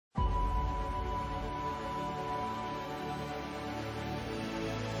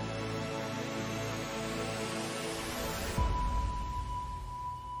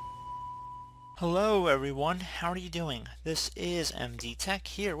Hello everyone, how are you doing? This is MD Tech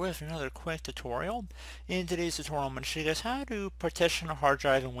here with another quick tutorial. In today's tutorial I'm going to show you guys how to partition a hard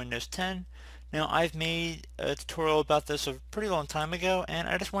drive in Windows 10. Now I've made a tutorial about this a pretty long time ago and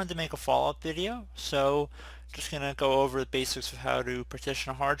I just wanted to make a follow-up video. So just going to go over the basics of how to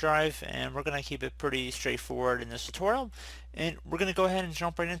partition a hard drive, and we're going to keep it pretty straightforward in this tutorial. And we're going to go ahead and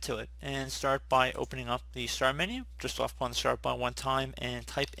jump right into it and start by opening up the start menu. Just left on the start button one time and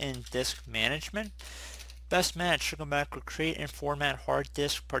type in disk management. Best match should come back with create and format hard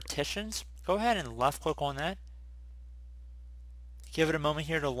disk partitions. Go ahead and left click on that. Give it a moment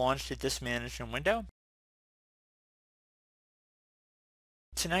here to launch the disk management window.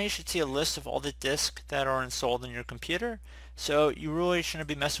 So now you should see a list of all the disks that are installed in your computer. So you really shouldn't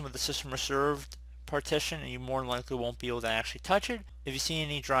be messing with the system reserved partition, and you more than likely won't be able to actually touch it. If you see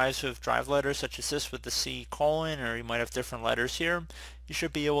any drives with drive letters such as this with the C colon, or you might have different letters here, you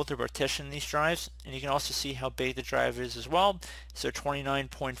should be able to partition these drives. And you can also see how big the drive is as well. So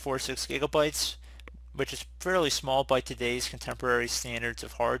 29.46 gigabytes, which is fairly small by today's contemporary standards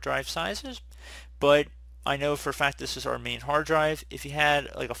of hard drive sizes. But I know for a fact this is our main hard drive. If you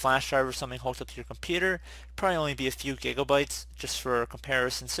had like a flash drive or something hooked up to your computer, it'd probably only be a few gigabytes just for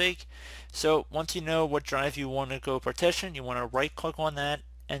comparison's sake. So once you know what drive you want to go partition, you want to right click on that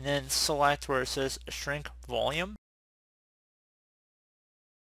and then select where it says shrink volume.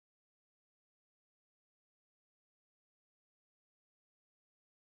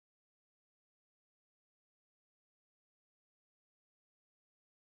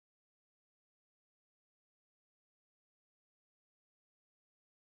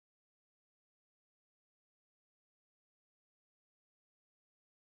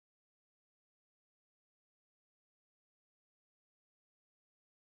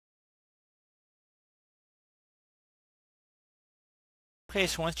 Okay,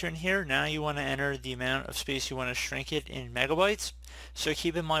 so once you're in here, now you want to enter the amount of space you want to shrink it in megabytes. So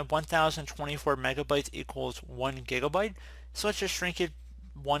keep in mind 1024 megabytes equals 1 gigabyte. So let's just shrink it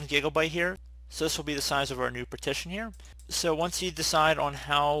 1 gigabyte here. So this will be the size of our new partition here. So once you decide on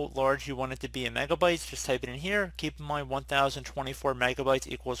how large you want it to be in megabytes, just type it in here. Keep in mind 1024 megabytes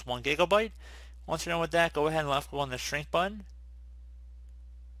equals 1 gigabyte. Once you're done with that, go ahead and left click on the shrink button.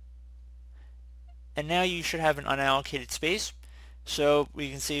 And now you should have an unallocated space. So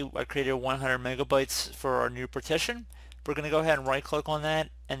we can see I created 100 megabytes for our new partition. We're going to go ahead and right click on that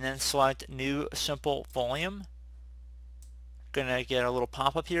and then select new simple volume. Going to get a little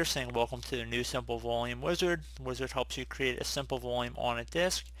pop-up here saying welcome to the new simple volume wizard. The wizard helps you create a simple volume on a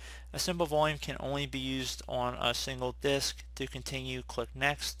disk. A simple volume can only be used on a single disk. To continue, click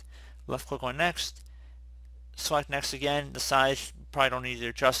next. Left click on next. Select next again. The size, probably don't need to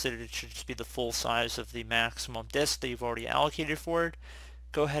adjust it. It should just be the full size of the maximum disk that you've already allocated for it.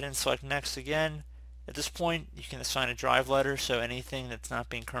 Go ahead and select next again. At this point you can assign a drive letter, so anything that's not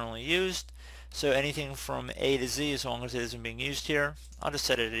being currently used. So anything from A to Z, as long as it isn't being used here. I'll just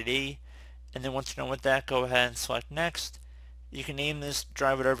set it at E. And then once you're done with that, go ahead and select next. You can name this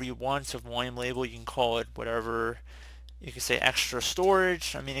drive whatever you want. So volume label, you can call it whatever. You can say extra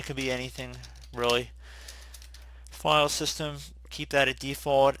storage. I mean, it could be anything really. File system, keep that at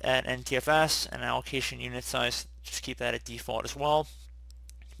default at NTFS, and allocation unit size, just keep that at default as well.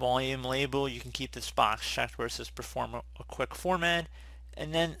 Volume label, you can keep this box checked where it says perform a quick format,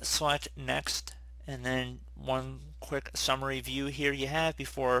 and then select next, and then one quick summary view here you have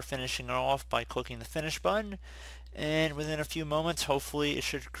before finishing it off by clicking the finish button, and within a few moments hopefully it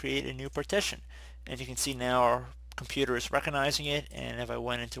should create a new partition. And you can see now our computer is recognizing it, and if I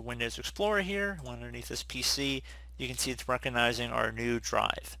went into Windows Explorer here, went underneath this PC, you can see it's recognizing our new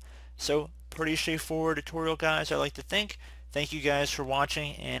drive. So pretty straightforward tutorial, guys, I like to think. Thank you guys for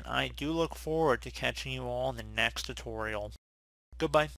watching, and I do look forward to catching you all in the next tutorial. Goodbye.